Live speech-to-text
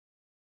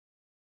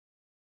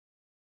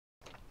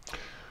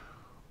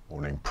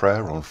Morning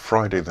prayer on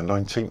Friday the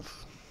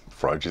 19th,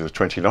 Friday the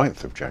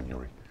 29th of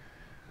January.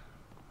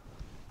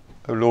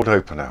 O Lord,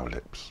 open our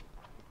lips,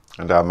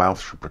 and our mouth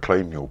shall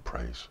proclaim your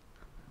praise.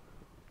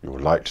 Your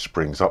light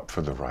springs up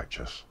for the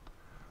righteous,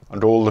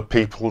 and all the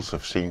peoples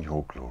have seen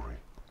your glory.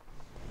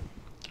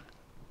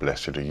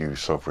 Blessed are you,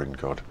 sovereign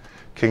God,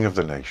 King of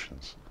the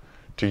nations.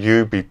 To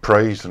you be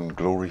praise and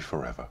glory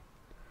forever.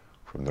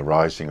 From the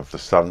rising of the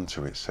sun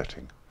to its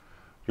setting,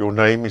 your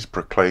name is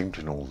proclaimed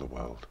in all the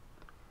world.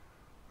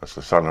 As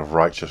the sun of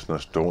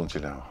righteousness dawns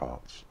in our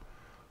hearts,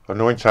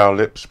 anoint our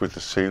lips with the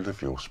seal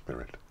of your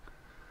Spirit,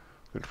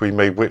 that we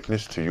may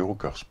witness to your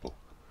gospel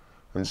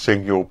and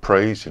sing your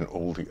praise in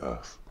all the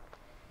earth.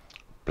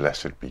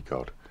 Blessed be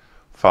God,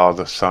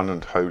 Father, Son,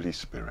 and Holy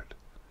Spirit.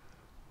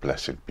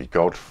 Blessed be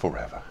God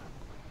forever.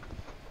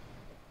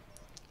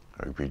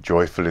 O be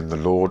joyful in the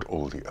Lord,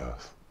 all the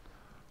earth.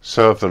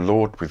 Serve the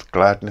Lord with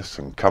gladness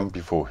and come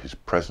before his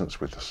presence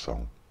with a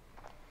song.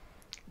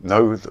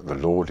 Know that the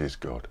Lord is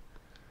God.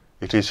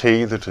 It is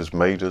he that has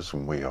made us,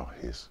 and we are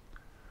his.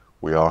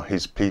 We are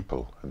his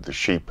people and the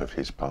sheep of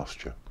his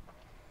pasture.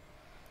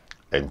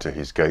 Enter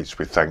his gates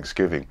with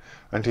thanksgiving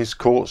and his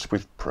courts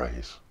with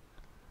praise.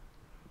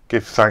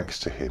 Give thanks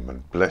to him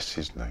and bless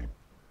his name.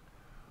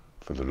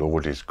 For the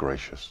Lord is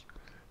gracious.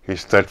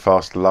 His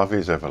steadfast love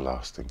is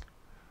everlasting,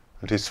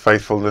 and his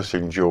faithfulness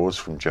endures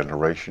from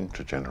generation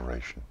to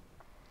generation.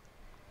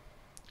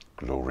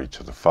 Glory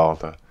to the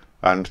Father,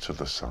 and to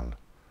the Son,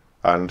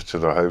 and to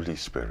the Holy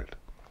Spirit,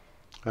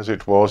 as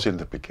it was in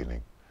the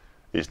beginning,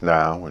 is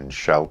now, and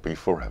shall be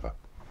forever.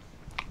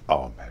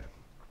 Amen.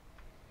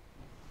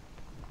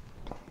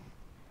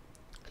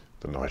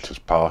 The night has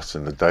passed,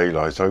 and the day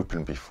lies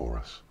open before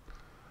us.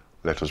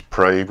 Let us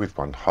pray with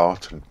one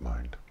heart and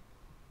mind.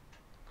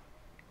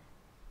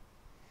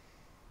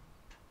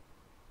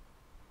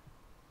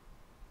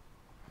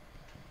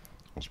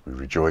 As we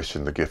rejoice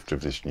in the gift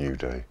of this new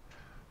day,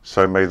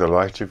 so may the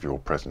light of your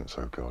presence,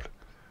 O God,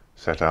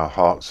 set our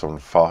hearts on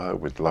fire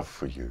with love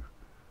for you,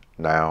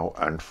 now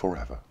and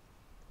forever.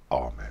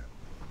 Amen.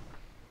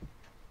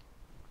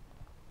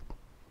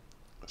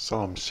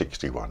 Psalm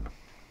 61.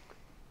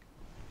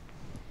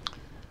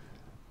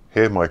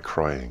 Hear my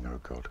crying, O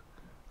God,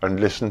 and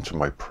listen to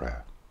my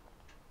prayer.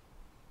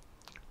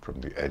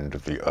 From the end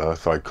of the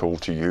earth I call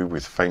to you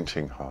with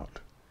fainting heart.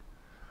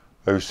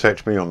 O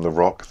set me on the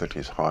rock that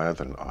is higher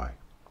than I.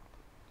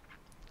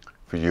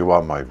 For you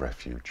are my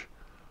refuge,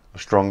 a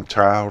strong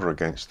tower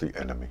against the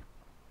enemy.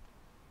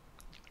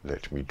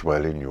 Let me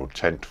dwell in your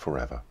tent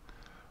forever,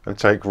 and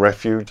take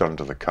refuge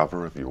under the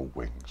cover of your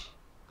wings.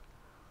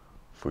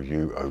 For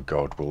you, O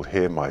God, will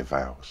hear my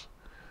vows.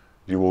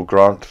 You will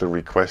grant the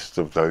requests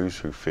of those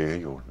who fear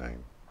your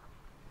name.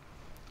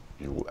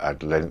 You will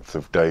add length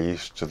of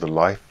days to the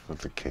life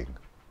of the king,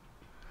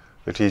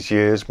 that his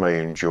years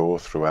may endure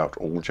throughout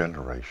all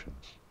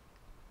generations.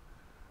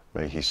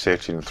 May he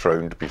sit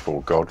enthroned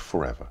before God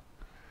forever.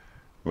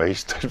 May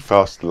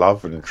steadfast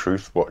love and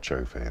truth watch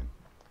over him.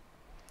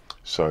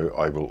 So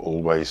I will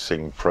always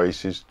sing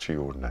praises to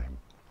your name.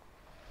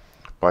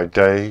 By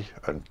day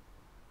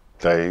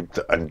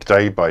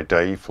by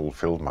day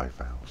fulfill my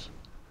vows.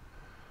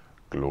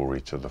 Glory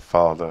to the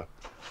Father,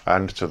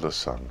 and to the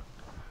Son,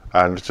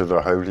 and to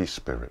the Holy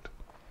Spirit,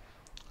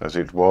 as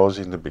it was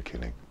in the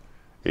beginning,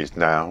 is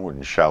now,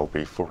 and shall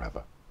be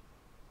forever.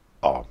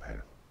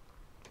 Amen.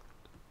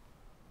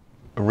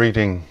 A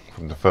reading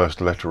from the first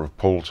letter of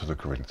Paul to the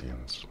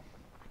Corinthians.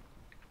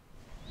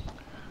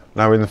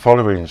 Now in the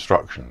following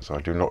instructions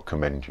I do not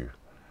commend you,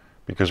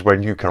 because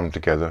when you come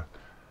together,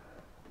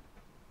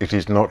 it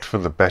is not for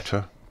the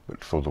better,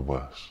 but for the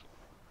worse.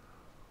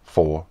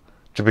 For,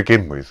 to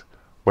begin with,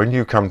 when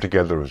you come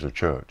together as a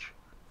church,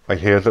 I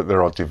hear that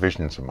there are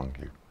divisions among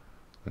you,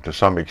 and to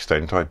some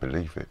extent I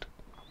believe it.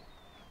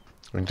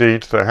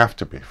 Indeed, there have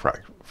to be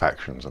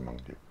factions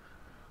among you,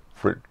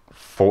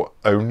 for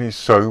only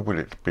so will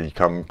it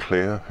become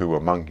clear who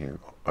among you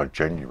are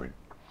genuine.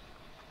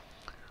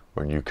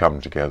 When you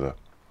come together,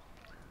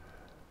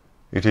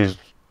 it is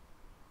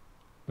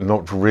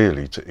not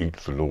really to eat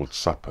the Lord's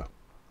Supper.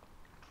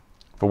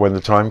 For when the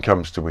time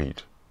comes to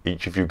eat,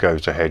 each of you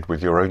goes ahead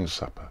with your own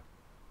supper,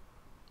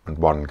 and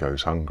one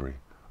goes hungry,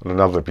 and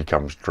another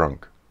becomes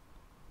drunk.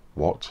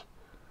 What?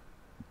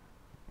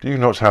 Do you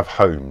not have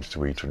homes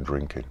to eat and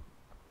drink in?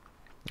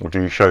 Or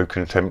do you show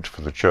contempt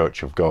for the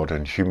church of God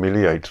and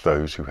humiliate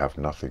those who have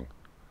nothing?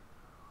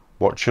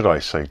 What should I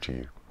say to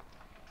you?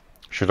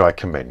 Should I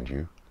commend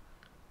you?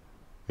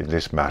 In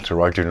this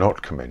matter I do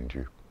not commend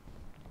you.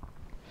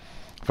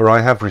 For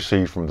I have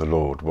received from the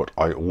Lord what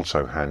I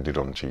also handed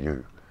on to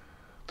you,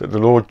 that the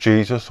Lord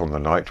Jesus, on the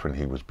night when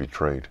he was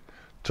betrayed,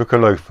 took a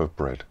loaf of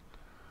bread,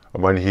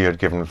 and when he had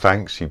given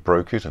thanks, he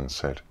broke it and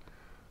said,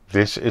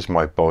 "This is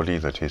my body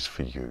that is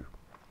for you.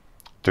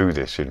 Do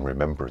this in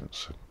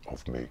remembrance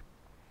of me."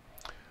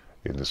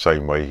 In the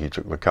same way he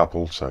took the cup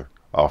also,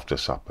 after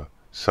supper,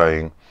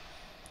 saying,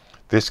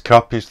 "This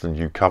cup is the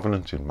new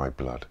covenant in my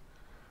blood.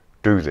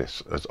 Do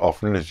this as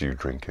often as you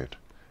drink it,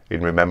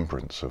 in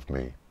remembrance of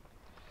me.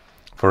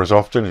 For as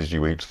often as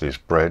you eat this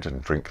bread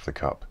and drink the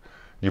cup,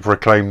 You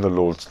proclaim the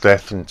Lord's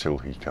death until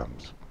he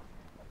comes.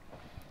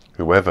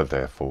 Whoever,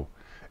 therefore,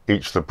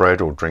 eats the bread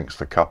or drinks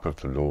the cup of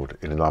the Lord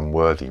in an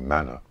unworthy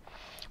manner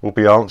will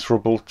be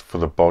answerable for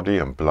the body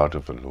and blood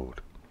of the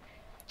Lord.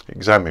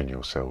 Examine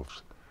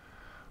yourselves,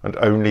 and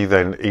only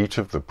then eat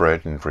of the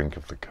bread and drink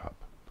of the cup.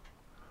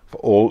 For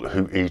all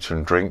who eat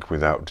and drink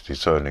without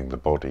discerning the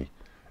body,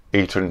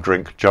 eat and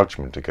drink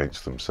judgment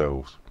against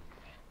themselves.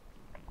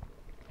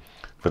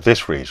 For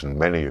this reason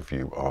many of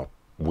you are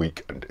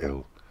weak and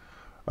ill,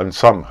 and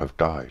some have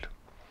died.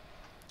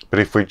 But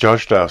if we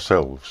judged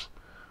ourselves,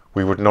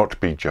 we would not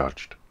be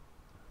judged.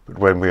 But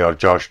when we are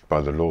judged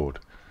by the Lord,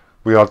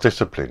 we are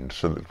disciplined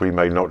so that we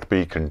may not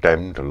be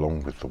condemned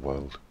along with the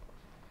world.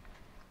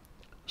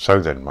 So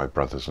then, my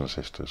brothers and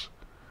sisters,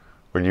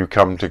 when you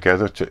come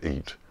together to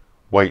eat,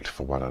 wait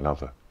for one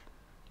another.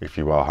 If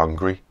you are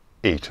hungry,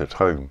 eat at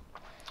home,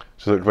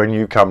 so that when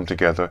you come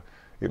together,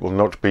 it will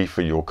not be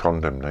for your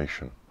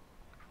condemnation.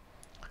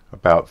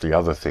 About the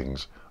other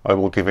things, I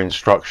will give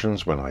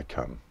instructions when I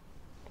come.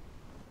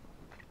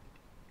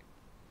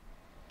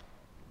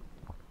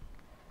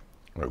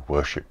 O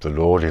worship the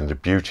Lord in the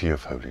beauty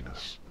of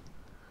holiness.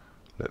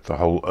 Let the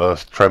whole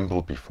earth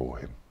tremble before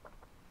him.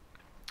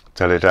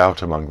 Tell it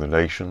out among the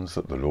nations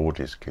that the Lord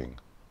is King.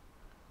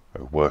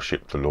 O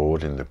worship the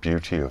Lord in the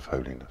beauty of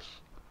holiness.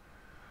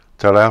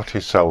 Tell out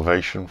his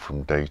salvation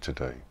from day to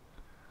day.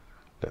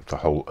 Let the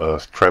whole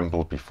earth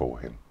tremble before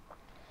him.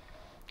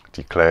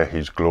 Declare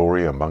his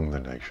glory among the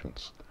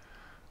nations,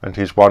 and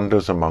his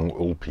wonders among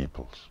all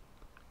peoples.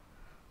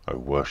 O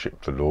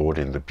worship the Lord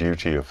in the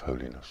beauty of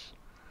holiness.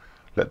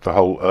 Let the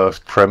whole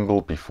earth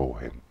tremble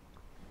before him.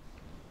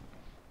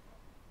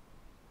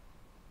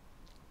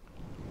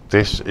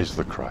 This is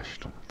the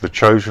Christ, the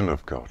chosen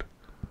of God,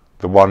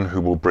 the one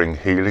who will bring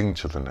healing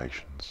to the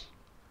nations.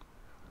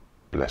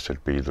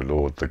 Blessed be the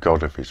Lord, the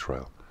God of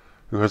Israel,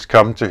 who has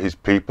come to his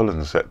people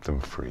and set them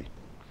free.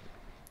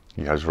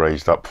 He has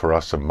raised up for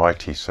us a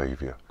mighty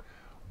Saviour,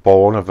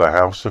 born of the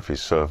house of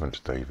his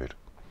servant David.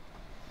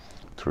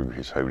 Through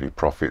his holy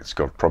prophets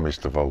God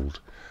promised of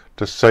old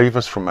to save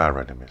us from our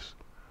enemies,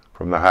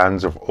 from the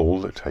hands of all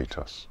that hate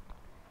us,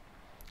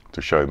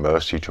 to show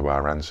mercy to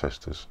our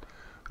ancestors,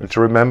 and to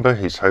remember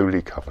his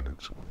holy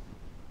covenant.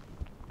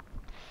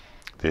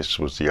 This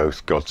was the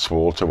oath God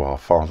swore to our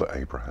father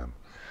Abraham,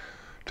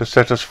 to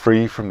set us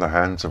free from the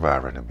hands of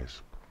our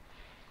enemies,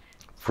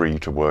 free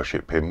to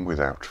worship him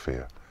without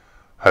fear,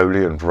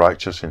 holy and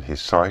righteous in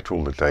his sight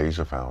all the days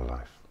of our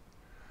life.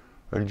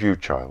 And you,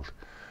 child,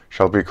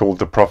 shall be called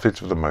the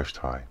prophet of the Most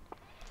High,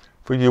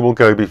 for you will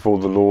go before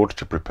the Lord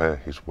to prepare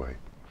his way,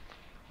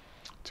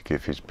 to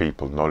give his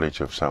people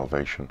knowledge of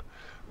salvation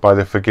by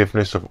the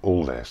forgiveness of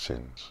all their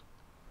sins.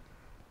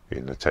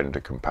 In the tender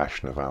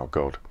compassion of our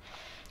God,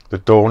 the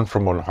dawn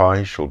from on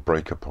high shall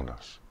break upon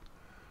us,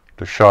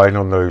 to shine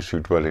on those who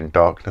dwell in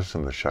darkness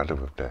and the shadow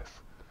of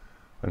death,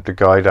 and to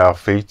guide our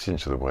feet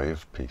into the way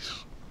of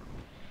peace.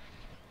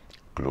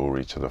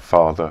 Glory to the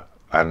Father,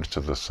 and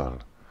to the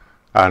Son,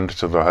 and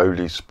to the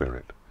Holy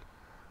Spirit,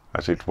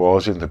 as it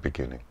was in the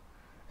beginning,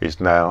 is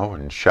now,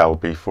 and shall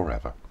be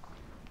forever.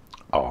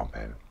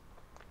 Amen.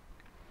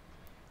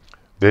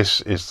 This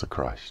is the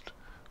Christ,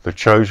 the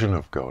chosen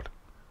of God,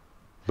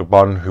 the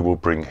one who will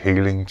bring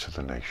healing to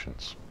the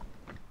nations.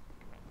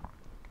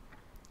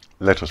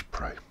 Let us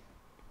pray.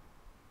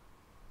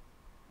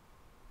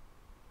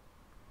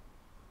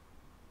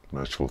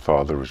 Merciful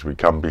Father, as we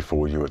come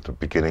before you at the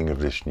beginning of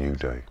this new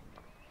day,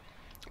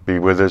 be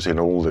with us in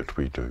all that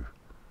we do.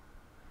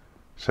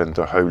 Send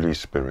the Holy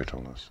Spirit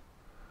on us,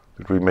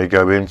 that we may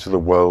go into the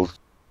world.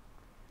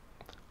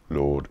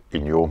 Lord,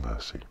 in your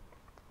mercy,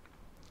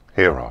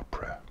 hear our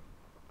prayer.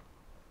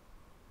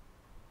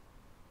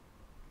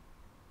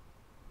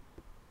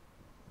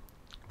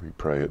 We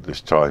pray at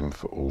this time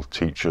for all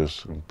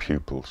teachers and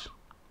pupils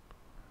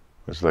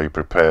as they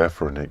prepare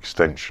for an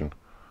extension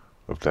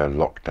of their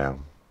lockdown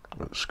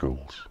at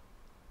schools.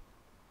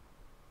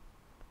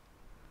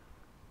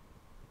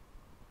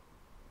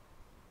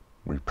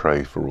 We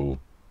pray for all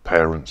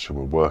parents who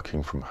are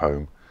working from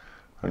home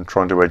and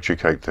trying to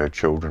educate their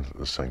children at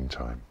the same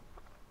time.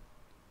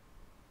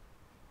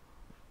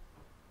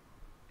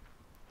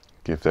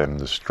 Give them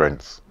the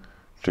strength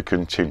to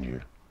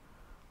continue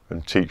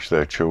and teach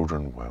their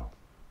children well.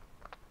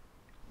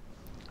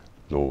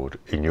 Lord,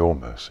 in your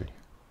mercy,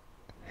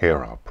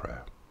 hear our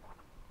prayer.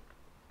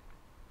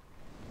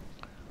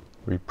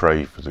 We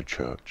pray for the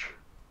Church.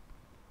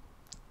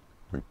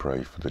 We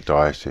pray for the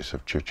Diocese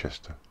of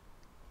Chichester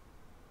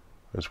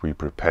as we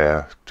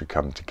prepare to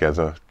come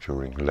together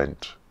during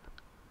Lent,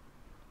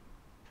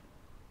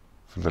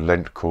 for the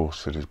Lent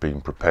course that is being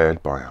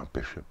prepared by our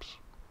bishops.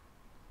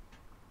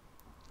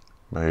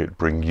 May it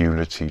bring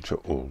unity to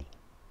all,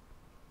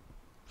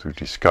 through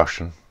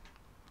discussion,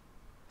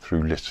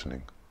 through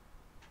listening,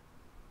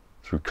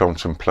 through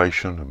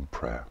contemplation and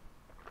prayer.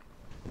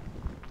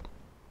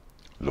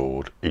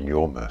 Lord, in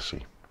your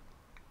mercy,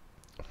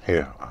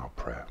 hear our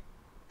prayer.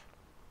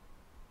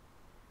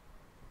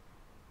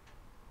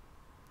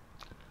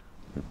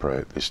 We pray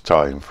at this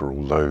time for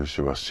all those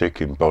who are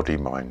sick in body,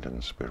 mind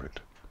and spirit,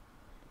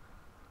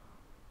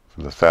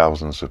 for the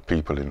thousands of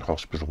people in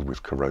hospital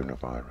with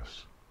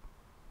coronavirus,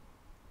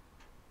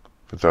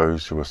 for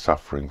those who are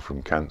suffering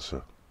from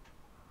cancer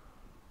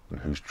and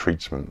whose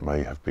treatment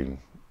may have been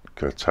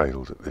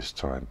curtailed at this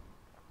time.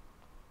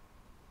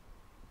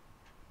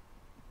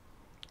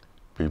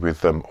 Be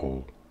with them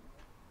all,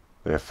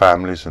 their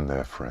families and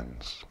their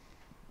friends.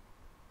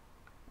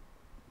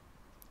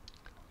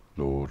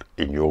 Lord,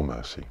 in your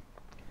mercy,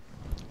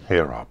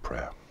 hear our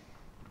prayer.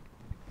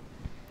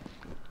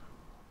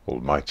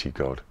 Almighty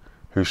God,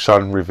 whose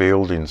Son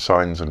revealed in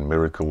signs and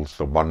miracles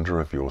the wonder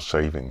of your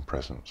saving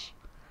presence,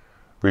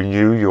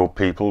 renew your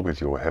people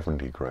with your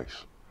heavenly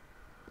grace,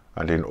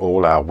 and in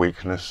all our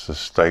weakness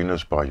sustain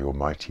us by your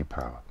mighty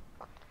power.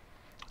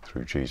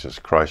 Through Jesus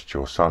Christ,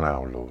 your Son,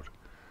 our Lord,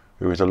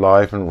 who is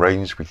alive and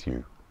reigns with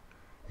you,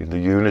 in the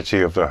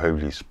unity of the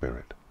Holy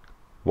Spirit,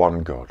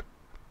 one God,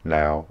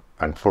 now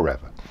and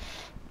forever.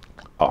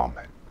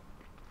 Amen.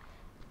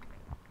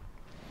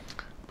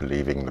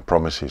 Believing the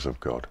promises of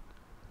God,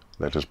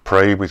 let us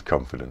pray with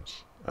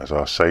confidence, as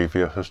our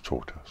Saviour has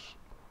taught us.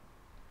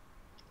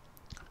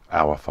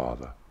 Our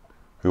Father,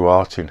 who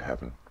art in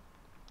heaven,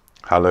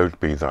 hallowed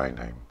be thy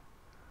name.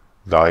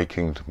 Thy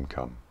kingdom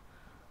come,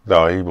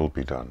 thy will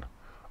be done,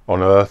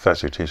 on earth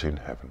as it is in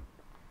heaven.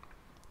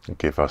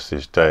 Give us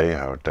this day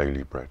our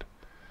daily bread,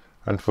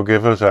 and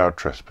forgive us our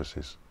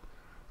trespasses,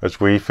 as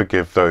we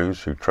forgive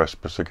those who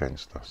trespass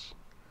against us.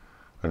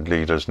 And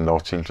lead us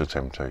not into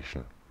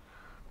temptation,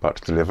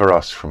 but deliver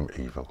us from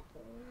evil.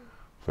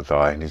 For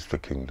thine is the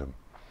kingdom,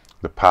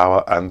 the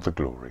power and the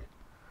glory,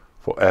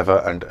 for ever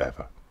and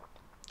ever.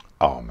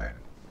 Amen.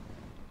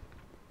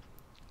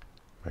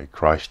 May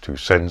Christ, who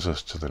sends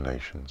us to the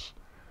nations,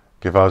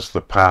 give us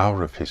the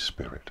power of his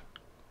Spirit.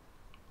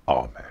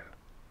 Amen.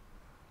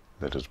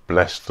 Let us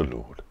bless the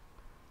Lord.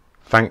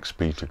 Thanks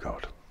be to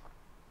God.